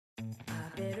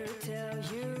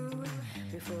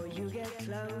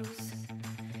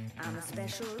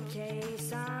special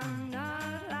case. I'm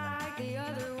not like the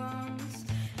other ones.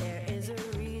 There is a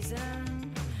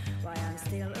reason why I'm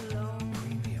still alone.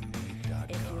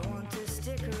 If you want to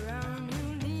stick around,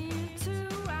 you need to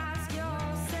ask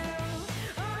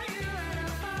yourself, are you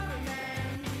enough of a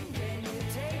man? Can you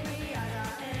take me as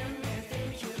I am? You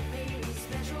think you made me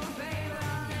special, babe?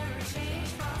 I'll never change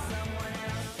for someone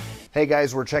else. Hey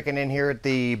guys, we're checking in here at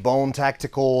the Bone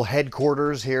Tactical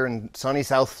headquarters here in sunny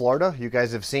South Florida. You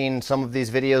guys have seen some of these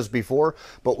videos before,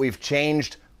 but we've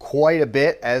changed quite a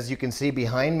bit, as you can see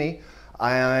behind me.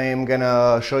 I'm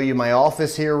gonna show you my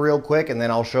office here real quick, and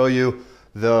then I'll show you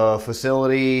the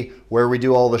facility where we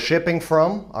do all the shipping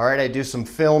from. All right, I do some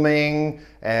filming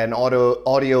and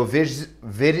audio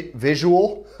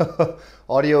visual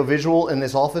audio visual in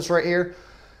this office right here.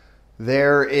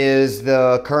 There is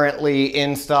the currently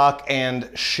in stock and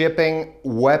shipping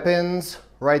weapons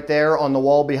right there on the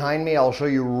wall behind me. I'll show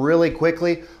you really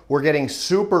quickly. We're getting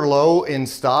super low in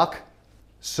stock,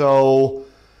 so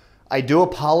I do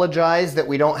apologize that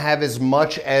we don't have as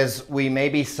much as we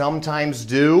maybe sometimes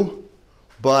do,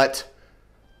 but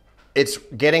it's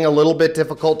getting a little bit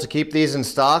difficult to keep these in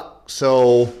stock.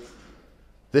 So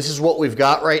this is what we've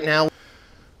got right now.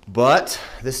 But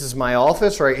this is my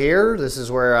office right here. This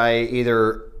is where I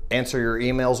either answer your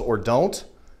emails or don't.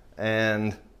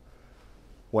 And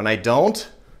when I don't,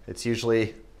 it's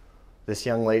usually this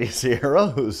young lady, Sierra,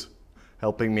 who's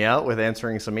helping me out with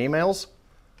answering some emails.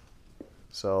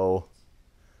 So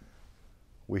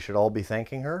we should all be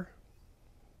thanking her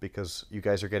because you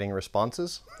guys are getting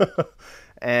responses.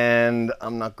 And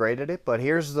I'm not great at it, but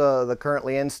here's the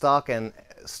currently in stock and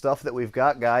stuff that we've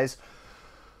got, guys.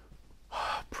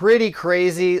 Pretty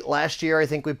crazy. Last year, I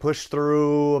think we pushed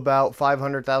through about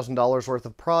 $500,000 worth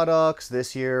of products.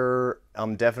 This year,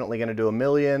 I'm definitely going to do $1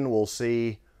 million. We'll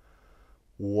see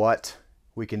what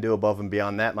we can do above and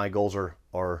beyond that. My goals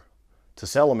are to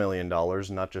sell $1 million,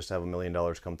 not just have $1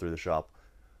 million come through the shop.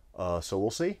 So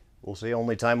we'll see. We'll see.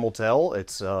 Only time will tell.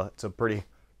 It's a pretty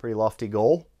lofty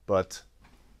goal, but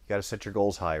you got to set your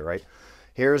goals high, right?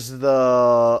 Here's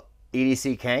the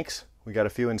EDC Kanks. We got a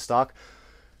few in stock.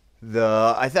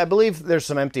 I believe there's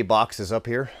some empty boxes up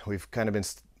here. We've kind of been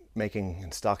making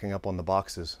and stocking up on the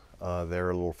boxes. They're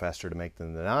a little faster to make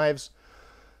than the knives.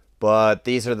 But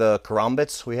these are the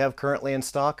karambits we have currently in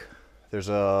stock. There's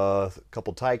a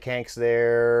couple Thai Kanks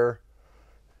there.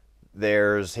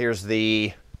 Here's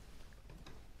the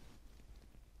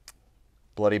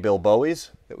Bloody Bill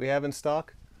Bowies that we have in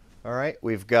stock. All right,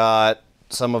 we've got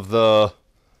some of the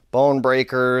bone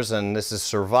breakers, and this is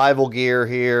survival gear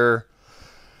here.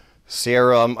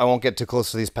 Sierra, I won't get too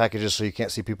close to these packages so you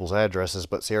can't see people's addresses,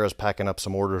 but Sierra's packing up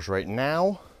some orders right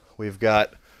now. We've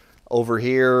got over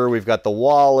here, we've got the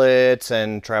wallets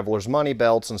and traveler's money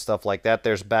belts and stuff like that.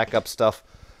 There's backup stuff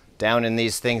down in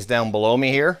these things down below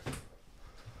me here.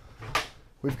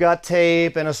 We've got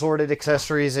tape and assorted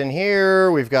accessories in here.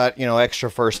 We've got,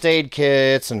 extra first aid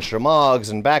kits and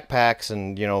shamogs and backpacks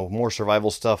and, more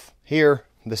survival stuff here.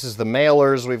 This is the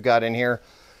mailers we've got in here.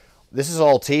 This is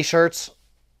all t-shirts.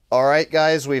 All right,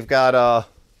 guys, we've got,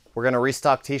 we're going to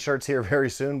restock t-shirts here very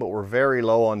soon, but we're very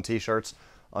low on t-shirts,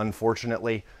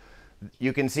 unfortunately.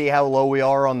 You can see how low we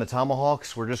are on the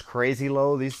tomahawks. We're just crazy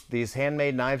low. These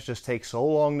handmade knives just take so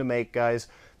long to make, guys.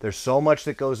 There's so much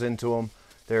that goes into them.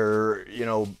 They're,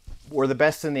 we're the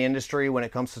best in the industry when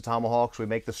it comes to tomahawks. We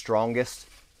make the strongest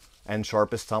and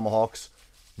sharpest tomahawks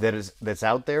that's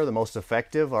out there, the most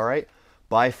effective, all right?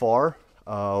 By far,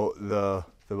 the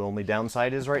only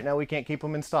downside is right now we can't keep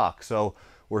them in stock. So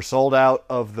we're sold out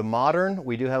of the modern.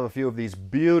 We do have a few of these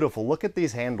beautiful, look at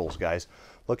these handles, guys.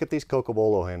 Look at these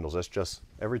Cocobolo handles. That's just,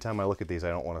 every time I look at these, I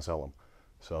don't want to sell them.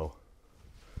 So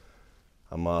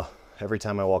every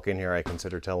time I walk in here, I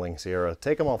consider telling Sierra,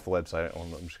 take them off the website.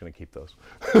 I'm just going to keep those.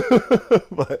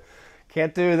 But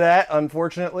can't do that,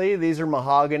 unfortunately. These are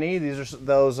mahogany. These are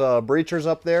those breachers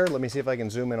up there. Let me see if I can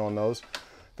zoom in on those.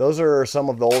 Those are some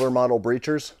of the older model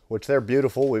breachers, which they're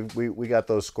beautiful. We got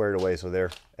those squared away, so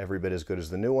they're every bit as good as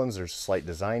the new ones. There's a slight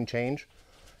design change.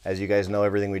 As you guys know,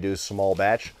 everything we do is small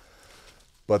batch.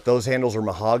 But those handles are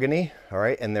mahogany, all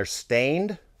right, and they're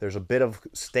stained. There's a bit of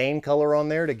stain color on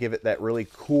there to give it that really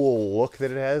cool look that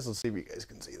it has. Let's see if you guys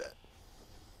can see that.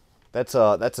 That's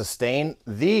a stain.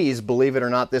 These, believe it or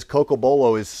not, this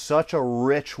Cocobolo is such a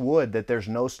rich wood that there's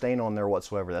no stain on there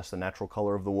whatsoever. That's the natural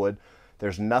color of the wood.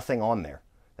 There's nothing on there.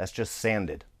 That's just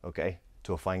sanded, okay,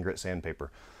 to a fine grit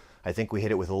sandpaper. I think we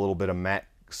hit it with a little bit of matte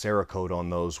Cerakote on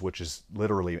those, which is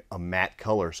literally a matte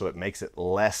color, so it makes it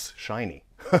less shiny.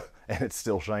 And it's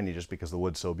still shiny just because the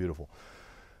wood's so beautiful.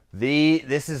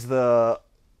 This is the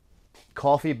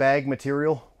coffee bag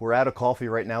material. We're out of coffee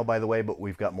right now, by the way, but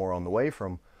we've got more on the way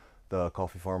from the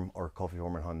coffee farm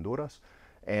in Honduras.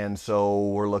 And so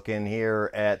we're looking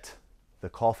here at the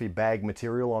coffee bag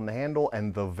material on the handle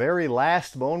and the very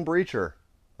last bone breacher.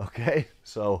 Okay,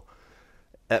 so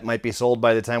that might be sold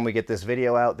by the time we get this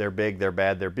video out. They're big, they're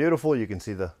bad, they're beautiful. You can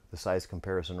see the size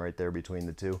comparison right there between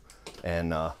the two,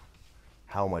 and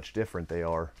how much different they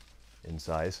are in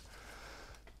size.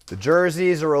 The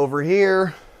jerseys are over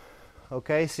here.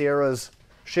 Okay, Sierra's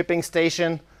shipping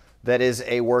station. That is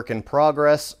a work in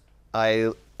progress.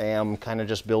 I am kind of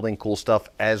just building cool stuff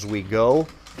as we go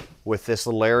with this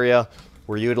little area.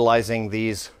 We're utilizing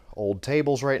these old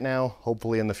tables right now.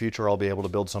 Hopefully in the future I'll be able to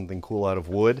build something cool out of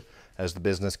wood as the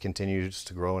business continues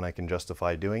to grow and I can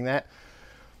justify doing that.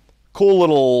 Cool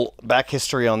little back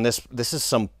history on this. This is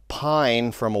some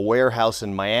pine from a warehouse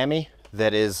in Miami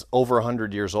that is over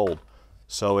 100 years old.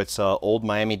 So it's old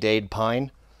Miami-Dade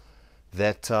pine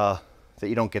that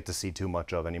you don't get to see too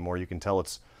much of anymore. You can tell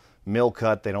it's mill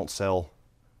cut. They don't sell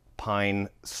pine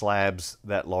slabs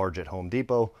that large at Home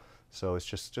Depot. So it's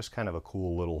just kind of a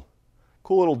cool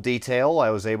little detail. I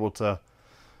was able to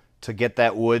get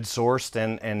that wood sourced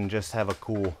and just have a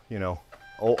cool, you know,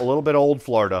 a little bit of old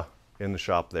Florida in the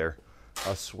shop there.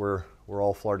 We're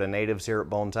all Florida natives here at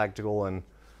Bone Tactical, and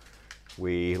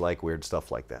we like weird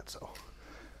stuff like that. So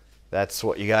that's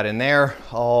what you got in there.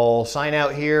 I'll sign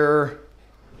out here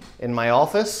in my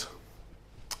office.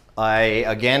 I,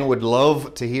 again, would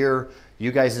love to hear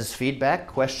you guys' feedback,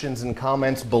 questions, and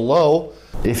comments below.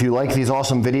 If you like these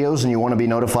awesome videos and you want to be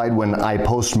notified when I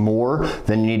post more,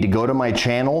 then you need to go to my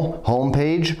channel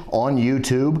homepage on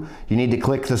YouTube. You need to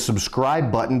click the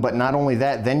subscribe button, but not only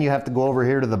that, then you have to go over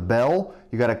here to the bell.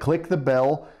 You got to click the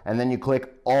bell, and then you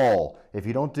click all. If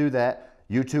you don't do that,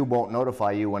 YouTube won't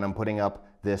notify you when I'm putting up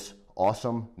this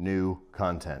awesome new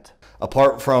content.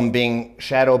 Apart from being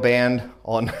shadow banned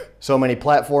on so many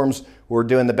platforms, we're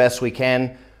doing the best we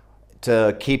can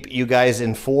to keep you guys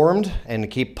informed and to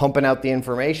keep pumping out the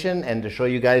information and to show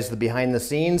you guys the behind the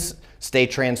scenes. Stay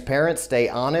transparent, stay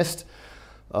honest.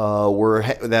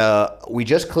 We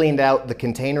just cleaned out the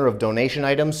container of donation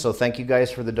items, so thank you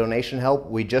guys for the donation help.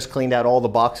 We just cleaned out all the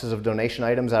boxes of donation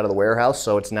items out of the warehouse,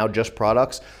 so it's now just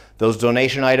products. Those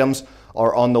donation items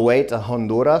are on the way to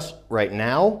Honduras right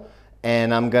now,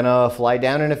 and I'm gonna fly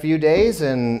down in a few days,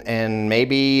 and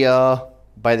maybe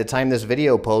by the time this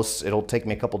video posts, it'll take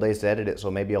me a couple days to edit it, so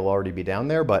maybe I'll already be down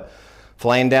there, but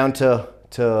flying down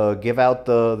to give out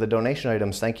the donation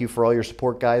items. Thank you for all your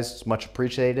support, guys. It's much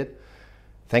appreciated.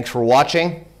 Thanks for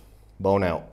watching. Bone out.